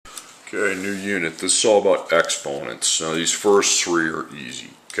Okay, new unit. This is all about exponents. Now these first three are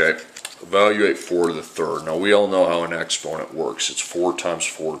easy. Okay, evaluate 4 to the third. Now we all know how an exponent works. It's 4 times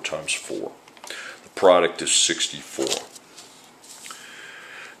 4 times 4. The product is 64.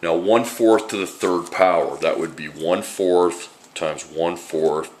 Now 1/4 to the third power. That would be 1/4 times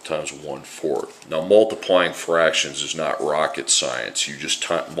 1/4 times 1/4. Now multiplying fractions is not rocket science. You just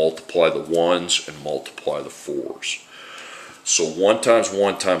multiply the 1's and multiply the 4's. So 1 times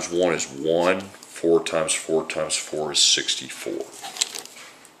 1 times 1 is 1. 4 times 4 times 4 is 64.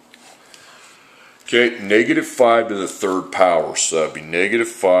 Okay, -5 to the third power. So that would be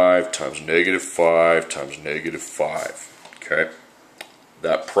 -5 times -5 times -5. Okay,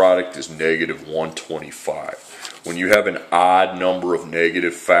 that product is -125. When you have an odd number of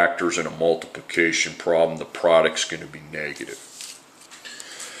negative factors in a multiplication problem, the product's going to be negative.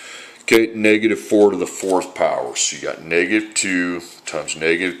 Okay, -4 to the fourth power. So you got -2 times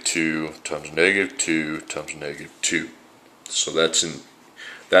 -2 times -2 times -2. So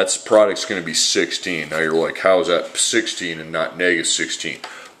that's product's going to be 16. Now you're like, how is that 16 and not -16?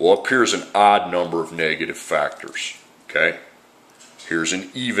 Well, up here is an odd number of negative factors. Okay, here's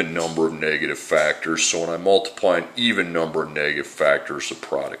an even number of negative factors. So when I multiply an even number of negative factors, the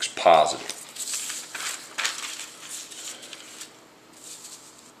product's positive.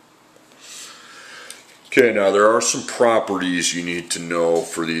 Okay, now there are some properties you need to know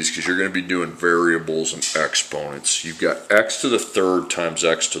for these because you're going to be doing variables and exponents. You've got x to the third times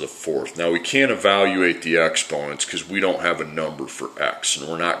x to the fourth. Now we can't evaluate the exponents because we don't have a number for x, and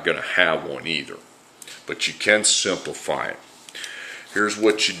we're not going to have one either. But you can simplify it. Here's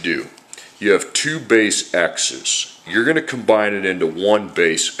what you do. You have 2 base x's. You're going to combine it into 1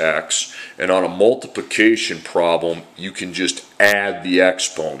 base x, and on a multiplication problem, you can just add the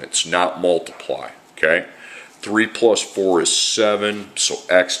exponents, not multiply. Okay, 3 plus 4 is 7, so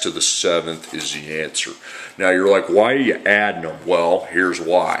x to the 7th is the answer. Now you're like, why are you adding them? Well, here's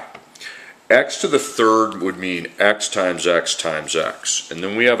why. X to the third would mean x times x times x. And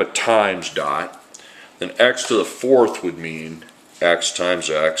then we have a times dot. Then x to the fourth would mean x times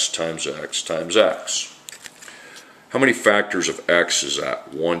x times x times x. How many factors of x is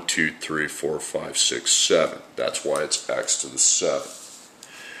that? 1, 2, 3, 4, 5, 6, 7. That's why it's x to the 7th.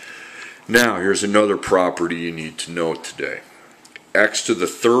 Now, here's another property you need to know today. X to the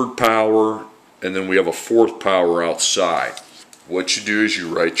third power, and then we have a fourth power outside. What you do is you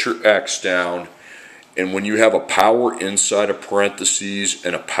write your x down, and when you have a power inside of parentheses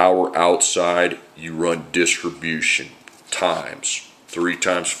and a power outside, you run distribution times. 3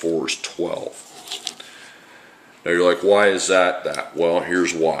 times 4 is 12. Now you're like, why is that? Well,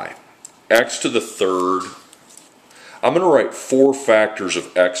 here's why. X to the third, I'm going to write 4 factors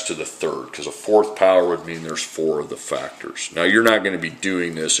of x to the third because a fourth power would mean there's 4 of the factors. Now you're not going to be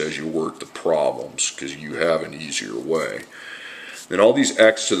doing this as you work the problems because you have an easier way. Then all these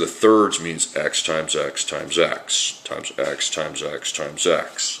x to the thirds means x times x times x times x times x times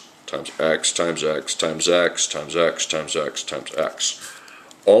x times x times x times x times x times x times x.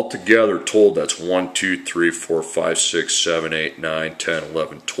 Altogether told, that's 1, 2, 3, 4, 5, 6, 7, 8, 9, 10,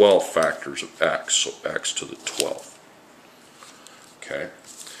 11, 12 factors of x, so x to the 12th. Okay,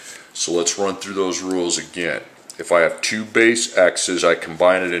 so let's run through those rules again. If I have 2 base x's, I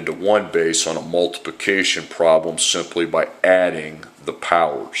combine it into 1 base on a multiplication problem simply by adding the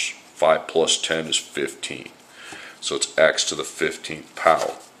powers. 5 plus 10 is 15. So it's x to the 15th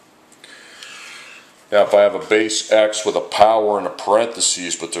power. Now if I have a base x with a power in a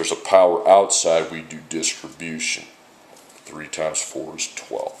parentheses, but there's a power outside, we do distribution. 3 times 4 is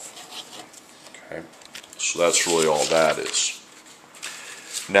 12. Okay, so that's really all that is.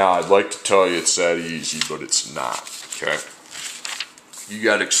 Now, I'd like to tell you it's that easy, but it's not, okay? You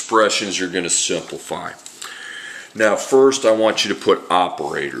got expressions you're going to simplify. Now, first, I want you to put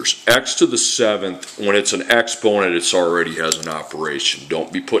operators. X to the 7th, when it's an exponent, it already has an operation.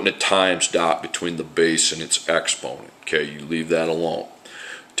 Don't be putting a times dot between the base and its exponent, okay? You leave that alone.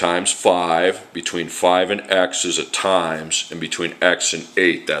 Times 5, between 5 and x is a times, and between x and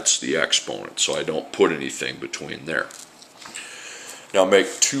 8, that's the exponent. So I don't put anything between there. Now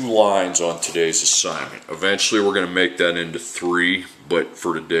make 2 lines on today's assignment. Eventually we're going to make that into 3, but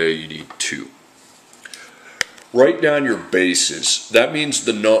for today you need 2. Write down your bases. That means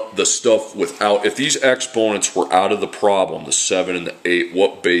the stuff without, if these exponents were out of the problem, the 7 and the 8,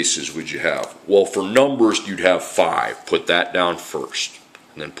 what bases would you have? Well, for numbers you'd have 5. Put that down first,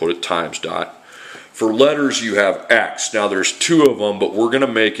 and then put a times dot. For letters you have x. Now there's 2 of them, but we're going to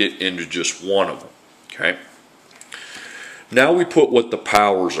make it into just 1 of them. Okay? Now we put what the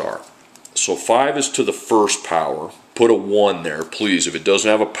powers are. So 5 is to the first power. put a 1 there, please. If it doesn't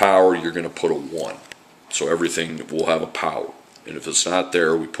have a power, you're going to put a 1. So everything will have a power. And if it's not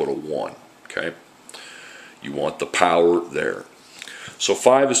there, we put a 1. Okay? You want the power there. So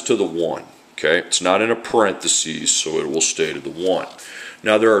 5 is to the 1. Okay? It's not in a parentheses, so it will stay to the 1.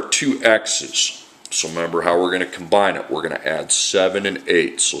 Now there are two x's. So remember how we're going to combine it. We're going to add 7 and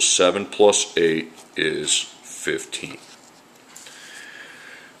 8. So 7 plus 8 is 15.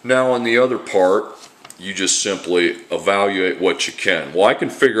 Now on the other part, you just simply evaluate what you can. Well, I can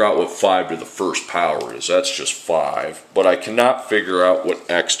figure out what 5 to the first power is. That's just 5. But I cannot figure out what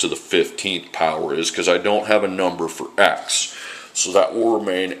x to the 15th power is because I don't have a number for x. So that will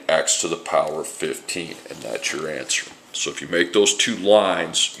remain x to the power of 15, and that's your answer. So if you make those two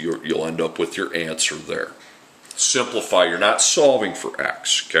lines, you'll end up with your answer there. Simplify. You're not solving for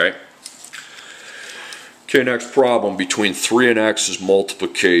x, okay? Okay, next problem. Between 3 and x is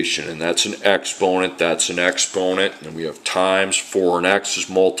multiplication, and that's an exponent, that's an exponent, and we have times. 4 and x is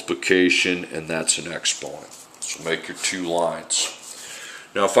multiplication, and that's an exponent. So make your two lines.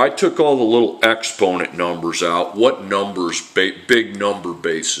 Now if I took all the little exponent numbers out, what numbers, big number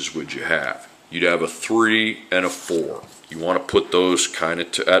bases would you have? You'd have a 3 and a 4. You want to put those kind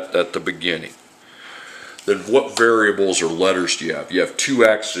of at the beginning. Then what variables or letters do you have? You have two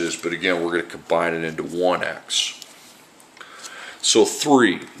x's, but again we're going to combine it into one x. So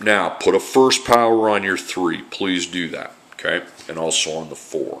 3. Now put a first power on your 3. Please do that. Okay? And also on the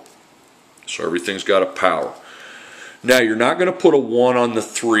 4. So everything's got a power. Now you're not going to put a 1 on the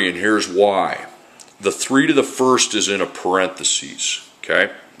 3, and here's why. The 3 to the first is in a parentheses.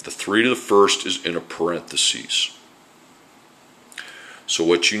 Okay? The 3 to the first is in a parentheses. So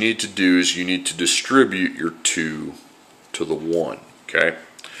what you need to do is you need to distribute your 2 to the 1. Okay?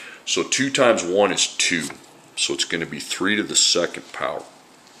 So 2 times 1 is 2. So it's going to be 3 to the second power.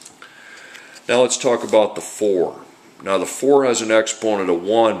 Now let's talk about the 4. Now the 4 has an exponent of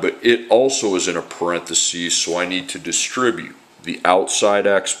 1, but it also is in a parentheses, so I need to distribute the outside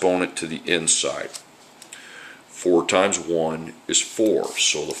exponent to the inside. 4 times 1 is 4,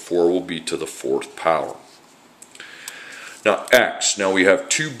 so the 4 will be to the 4th power. Now x, now we have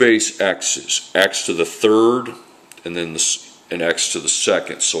two base x's, x to the 3rd and then an x to the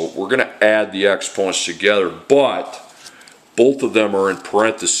 2nd. So we're going to add the exponents together, but both of them are in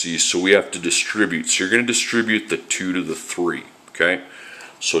parentheses, so we have to distribute. So you're going to distribute the 2 to the 3, okay?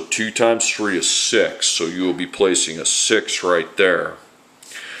 So 2 times 3 is 6, so you will be placing a 6 right there.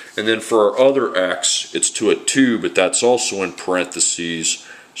 And then for our other x, it's to a 2, but that's also in parentheses,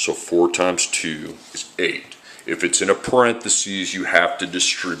 so 4 times 2 is 8. If it's in a parentheses, you have to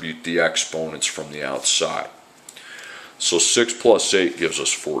distribute the exponents from the outside. So 6 plus 8 gives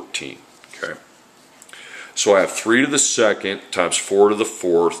us 14, okay? So I have 3 to the 2nd times 4 to the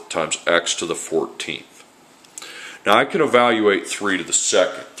 4th times x to the 14th. Now I can evaluate 3 to the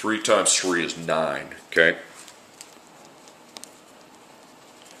 2nd. 3 times 3 is 9, okay?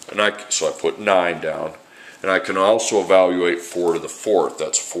 And so I put 9 down. And I can also evaluate 4 to the 4th.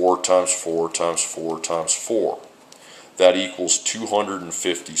 That's 4 times 4 times 4 times 4. That equals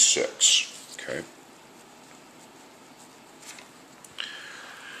 256, okay?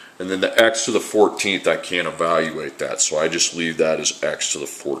 And then the x to the 14th, I can't evaluate that, so I just leave that as x to the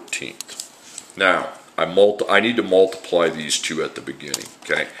 14th. Now, I need to multiply these two at the beginning,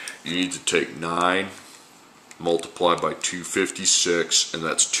 okay? You need to take 9 multiplied by 256, and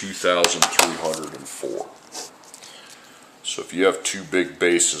that's 2,304. So if you have two big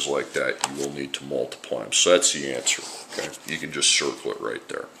bases like that, you will need to multiply them. So that's the answer, okay? You can just circle it right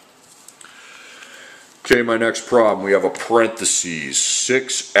there. Okay, my next problem, we have a parentheses,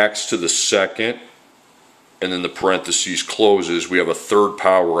 6x to the 2nd, and then the parentheses closes. We have a 3rd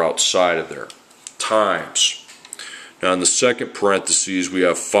power outside of there, times. Now in the second parentheses, we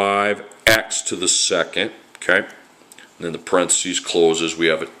have 5x to the 2nd, okay? And then the parentheses closes, we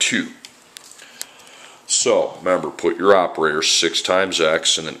have a 2. So, remember, put your operator 6 times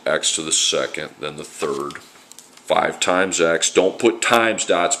x, and then x to the 2nd, then the 3rd. 5 times x. Don't put times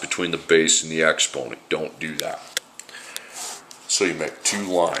dots between the base and the exponent. Don't do that. So you make two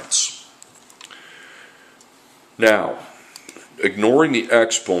lines. Now, ignoring the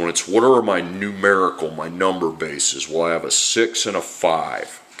exponents, what are my my number bases? Well, I have a 6 and a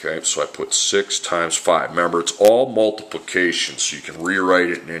 5. Okay, so I put 6 times 5. Remember, it's all multiplication, so you can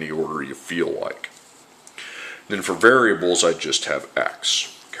rewrite it in any order you feel like. And then for variables, I just have x.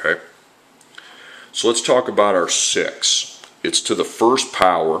 Okay. So let's talk about our 6. It's to the first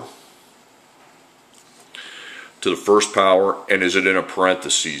power. To the first power, and is it in a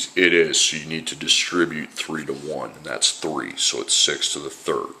parentheses? It is, so you need to distribute 3 to 1, and that's 3, so it's 6 to the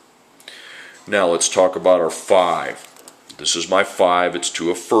 3rd. Now let's talk about our 5. This is my 5. It's to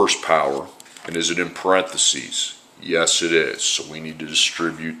a first power. And is it in parentheses? Yes, it is. So we need to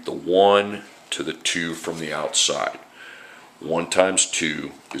distribute the 1 to the 2 from the outside. 1 times 2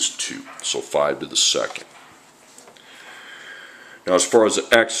 is 2. So 5 to the second. Now as far as the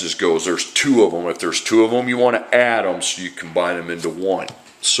x's goes, there's 2 of them. If there's 2 of them, you want to add them so you combine them into 1.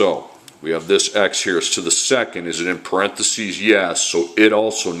 So we have this x here is to the second. Is it in parentheses? Yes. So it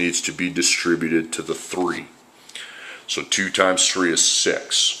also needs to be distributed to the 3. So 2 times 3 is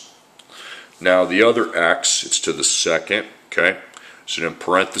 6. Now the other x, it's to the second. Okay. Is it in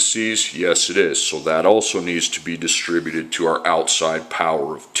parentheses? Yes, it is. So that also needs to be distributed to our outside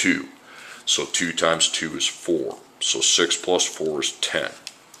power of 2. So 2 times 2 is 4. So 6 plus 4 is 10.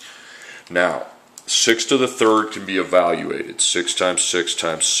 Now, 6 to the third can be evaluated. 6 times 6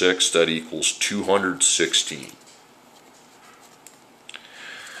 times 6, that equals 216.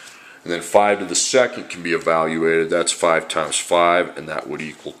 And then 5 to the second can be evaluated. That's 5 times 5, and that would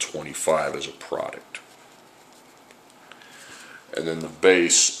equal 25 as a product. And then the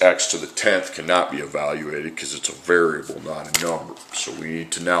base, x to the 10th, cannot be evaluated because it's a variable, not a number. So we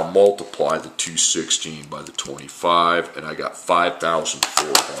need to now multiply the 216 by the 25, and I got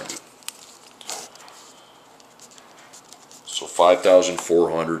 5,400. So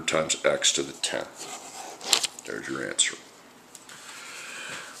 5,400 times x to the 10th. There's your answer.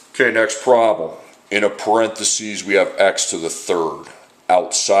 Okay, next problem. In a parentheses, we have x to the third.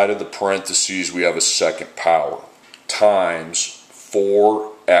 Outside of the parentheses, we have a second power. Times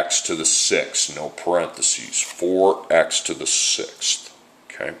 4x to the 6th, no parentheses, 4x to the 6th,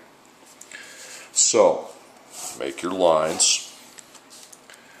 okay? So, make your lines.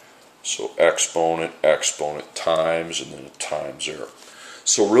 So, exponent, exponent, times, and then a times there.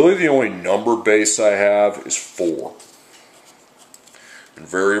 So really the only number base I have is 4. In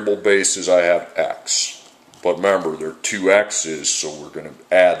variable bases I have x. But remember, there are 2 x's, so we're going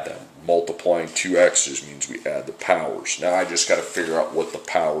to add them. Multiplying 2 x's means we add the powers. Now I just got to figure out what the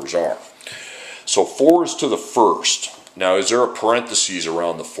powers are. So 4 is to the first. Now is there a parentheses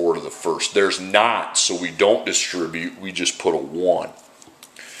around the 4 to the first? There's not, so we don't distribute, we just put a 1.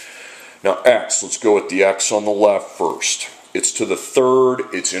 Now x, let's go with the x on the left first. It's to the third,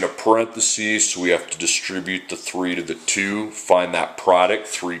 it's in a parentheses, so we have to distribute the 3 to the 2. Find that product,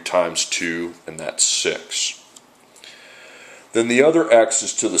 3 times 2, and that's 6. Then the other x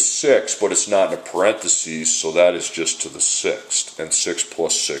is to the 6, but it's not in a parentheses, so that is just to the 6th. And 6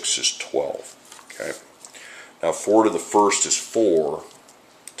 plus 6 is 12. Okay. Now 4 to the first is 4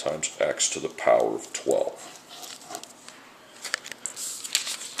 times x to the power of 12.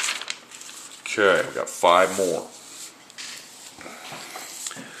 Okay, I've got 5 more.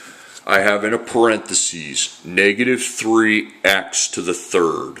 I have in a parentheses negative 3x to the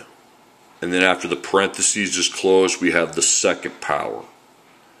third. And then after the parentheses is closed, we have the second power.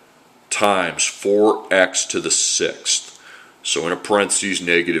 Times 4x to the 6th. So in a parentheses,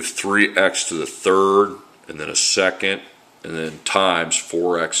 negative 3x to the third, and then a second, and then times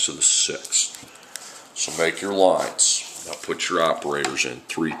 4x to the 6th. So make your lines. Now put your operators in.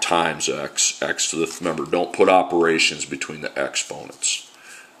 3 times x, x to the, remember, don't put operations between the exponents.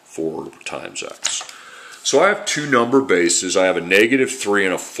 4 times x. So I have 2 number bases. I have a negative 3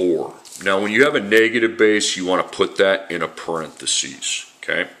 and a 4. Now when you have a negative base, you want to put that in a parentheses.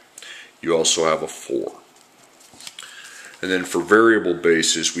 Okay? You also have a 4. And then for variable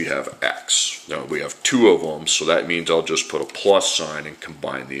bases, we have x. Now we have 2 of them, so that means I'll just put a plus sign and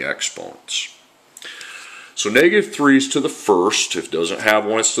combine the exponents. So negative 3 is to the first. If it doesn't have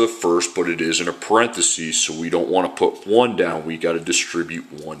 1, it's to the first, but it is in a parentheses, so we don't want to put 1 down. We got to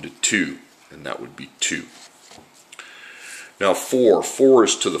distribute 1 to 2, and that would be 2. Now 4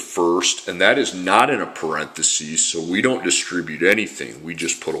 is to the first, and that is not in a parentheses, so we don't distribute anything. We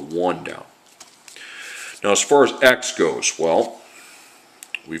just put a 1 down. Now as far as x goes, well,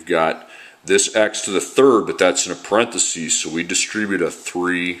 we've got this x to the third, but that's in a parentheses, so we distribute a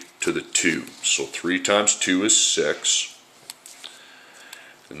 3 to the 2. So 3 times 2 is 6.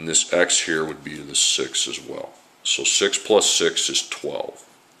 And this x here would be to the 6 as well. So 6 plus 6 is 12.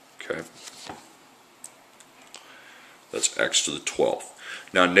 Okay? That's x to the 12th.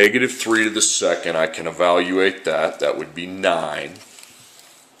 Now negative 3 to the second, I can evaluate that. That would be 9.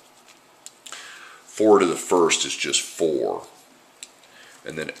 4 to the first is just 4.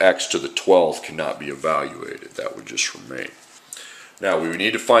 And then x to the 12th cannot be evaluated. That would just remain. Now we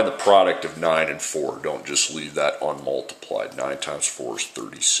need to find the product of 9 and 4. Don't just leave that unmultiplied. 9 times 4 is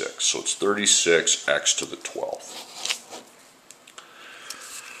 36. So it's 36 x to the 12th.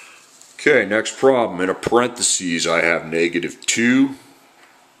 Okay, next problem. In a parentheses, I have negative 2,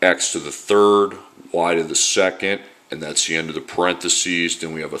 x to the third, y to the second, and that's the end of the parentheses.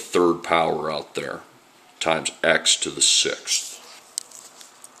 Then we have a third power out there, times x to the 6th.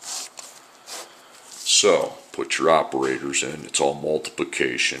 So, put your operators in. It's all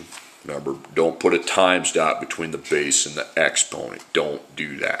multiplication. Remember, don't put a times dot between the base and the exponent. Don't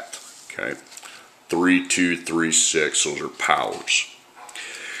do that. Okay? 3, 2, 3, 6. Those are powers.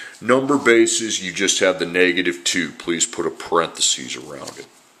 Number bases, you just have the -2. Please put a parentheses around it.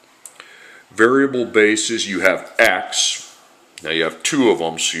 Variable bases, you have x. Now you have 2 of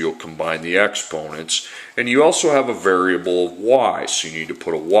them, so you'll combine the exponents. And you also have a variable of y, so you need to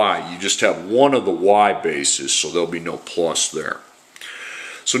put a y. You just have one of the y bases, so there'll be no plus there.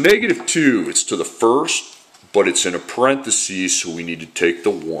 So -2, it's to the first, but it's in a parentheses, so we need to take the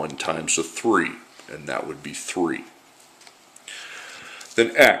 1 times the 3, and that would be 3.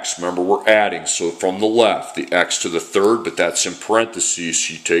 Then x, remember we're adding, so from the left, the x to the third, but that's in parentheses,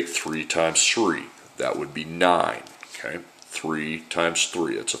 so you take 3 times 3. That would be 9, okay? 3 times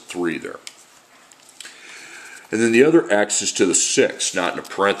 3, that's a 3 there. And then the other x is to the 6, not in a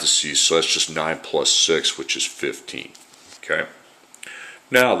parentheses, so that's just 9 plus 6, which is 15, okay?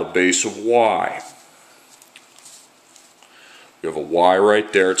 Now the base of y. We have a y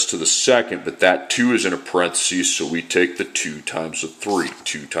right there, it's to the second, but that 2 is in a parentheses, so we take the 2 times the 3.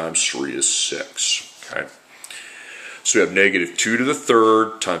 2 times 3 is 6, okay? So we have -2 to the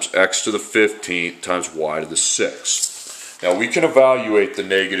third times x to the 15th times y to the 6th. Now we can evaluate the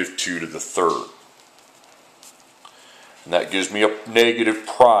 -2 to the third. And that gives me a negative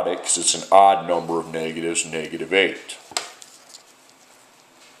product, because it's an odd number of negatives, -8.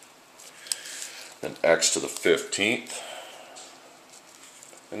 Then x to the 15th,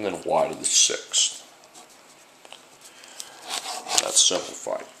 and then y to the 6th. That's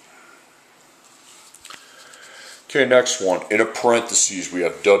simplified. Okay, next one. In a parentheses, we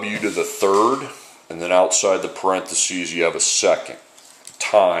have w to the third, and then outside the parentheses, you have a second,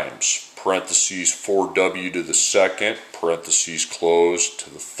 times, parentheses 4w to the second, parentheses closed, to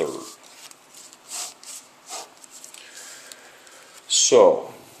the third.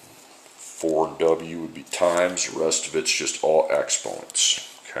 So, 4w would be times, the rest of it's just all exponents.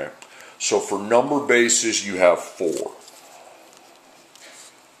 Okay, so for number bases you have 4.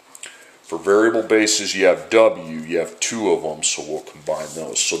 For variable bases you have w, you have 2 of them, so we'll combine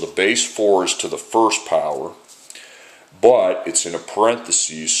those. So the base 4 is to the first power, but it's in a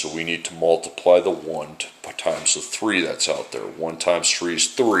parentheses, so we need to multiply the 1 times the 3 that's out there. 1 times 3 is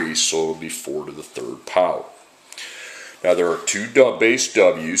 3, so it'll be 4 to the third power. Now there are 2 base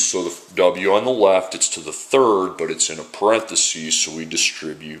w's, so the w on the left, it's to the third, but it's in a parentheses, so we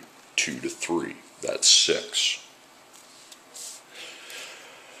distribute 2 to 3. That's 6.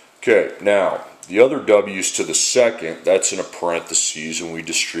 Okay, now the other w's to the second, that's in a parentheses, and we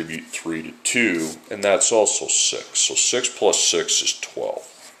distribute 3 to 2, and that's also 6. So 6 plus 6 is 12.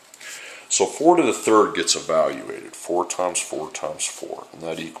 So 4 to the third gets evaluated. 4 times 4 times 4, and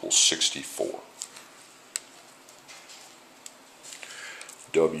that equals 64.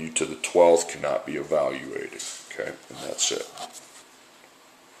 W to the 12th cannot be evaluated. Okay, and that's it.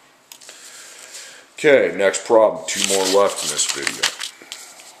 Okay, next problem. 2 more left in this video.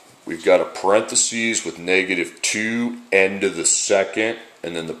 We've got a parentheses with -2, n to the second,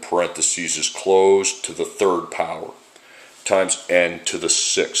 and then the parentheses is closed to the third power, times n to the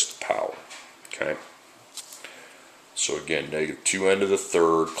 6th power. Okay? So again, -2 n to the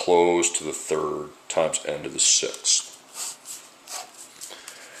third, closed to the third, times n to the 6th.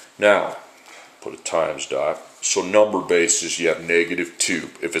 Now, put a times dot. So number bases, you have -2.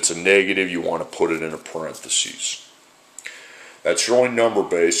 If it's a negative, you want to put it in a parentheses. That's your only number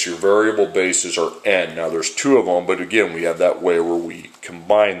base. Your variable bases are n. Now there's 2 of them, but again, we have that way where we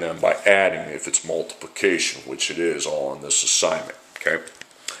combine them by adding if it's multiplication, which it is all on this assignment. Okay.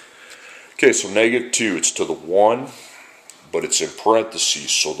 Okay, so -2, it's to the 1, but it's in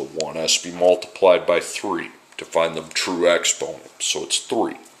parentheses, so the 1 has to be multiplied by 3 to find the true exponent. So it's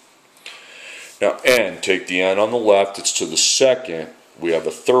 3. Now n, take the n on the left, it's to the second. We have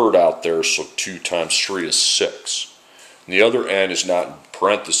a third out there, so 2 times 3 is 6. And the other n is not in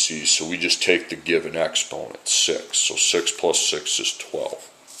parentheses, so we just take the given exponent, 6. So 6 plus 6 is 12.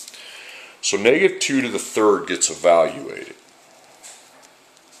 So -2 to the third gets evaluated.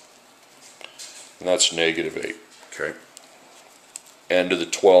 And that's -8. Okay? N to the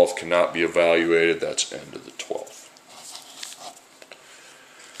 12th cannot be evaluated, that's n to the 12th.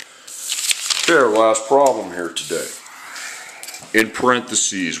 Okay, our last problem here today. In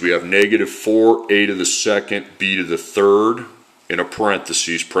parentheses, we have -4, a to the second, b to the third. In a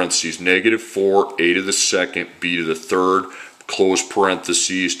parentheses, -4, a to the second, b to the third, close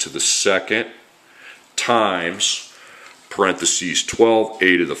parentheses to the second, times parentheses 12,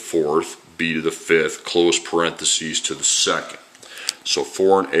 a to the fourth, b to the fifth, close parentheses to the second. So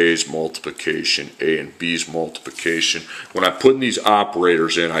 4 and a's multiplication, a and b's multiplication. When I put these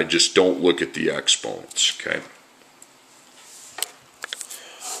operators in, I just don't look at the exponents, okay?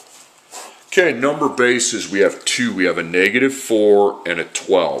 Okay, number bases, we have two. We have a -4 and a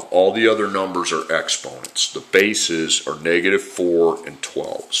 12. All the other numbers are exponents. The bases are -4 and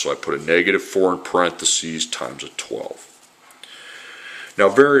 12. So I put a -4 in parentheses times a 12. Now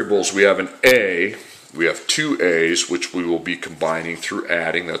variables, we have an a, we have two a's, which we will be combining through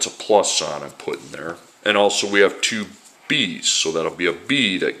adding. That's a plus sign I'm putting there. And also we have two b's, so that'll be a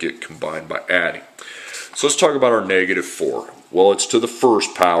b that get combined by adding. So let's talk about our -4. Well, it's to the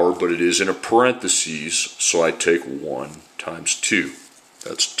first power, but it is in a parentheses, so I take 1 times 2.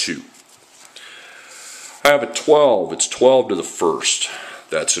 That's 2. I have a 12. It's 12 to the first.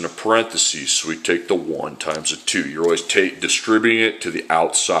 That's in a parentheses, so we take the 1 times a 2. You're always distributing it to the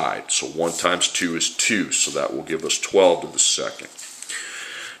outside. So 1 times 2 is 2, so that will give us 12 to the second.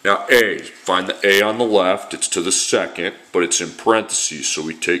 Now a, find the a on the left. It's to the second, but it's in parentheses, so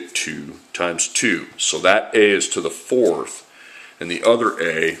we take 2 times 2. So that a is to the fourth, and the other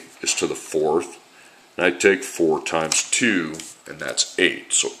a is to the fourth. And I take 4 times 2, and that's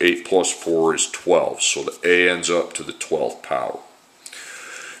 8. So 8 plus 4 is 12. So the a ends up to the 12th power.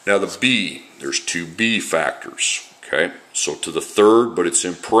 Now the b, there's two b factors. Okay, so to the third, but it's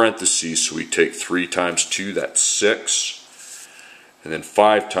in parentheses, so we take 3 times 2, that's 6. And then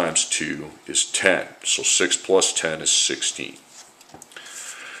 5 times 2 is 10. So 6 plus 10 is 16.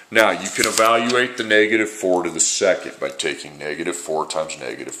 Now you can evaluate the -4 to the second by taking -4 times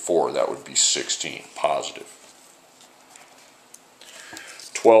 -4. That would be 16, positive.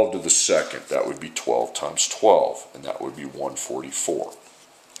 12 to the second, that would be 12 times 12, and that would be 144.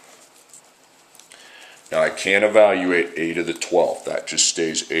 Now I can't evaluate a to the 12th. That just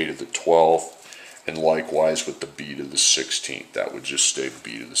stays a to the 12th. And likewise with the b to the 16th. That would just stay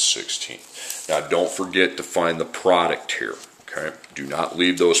b to the 16th. Now don't forget to find the product here. Okay? Do not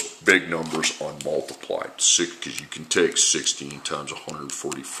leave those big numbers unmultiplied. Because you can take 16 times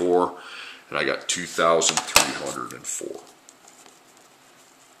 144. And I got 2,304.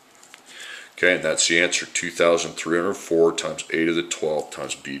 Okay, and that's the answer. 2,304 times a to the 12th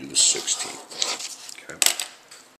times b to the 16th.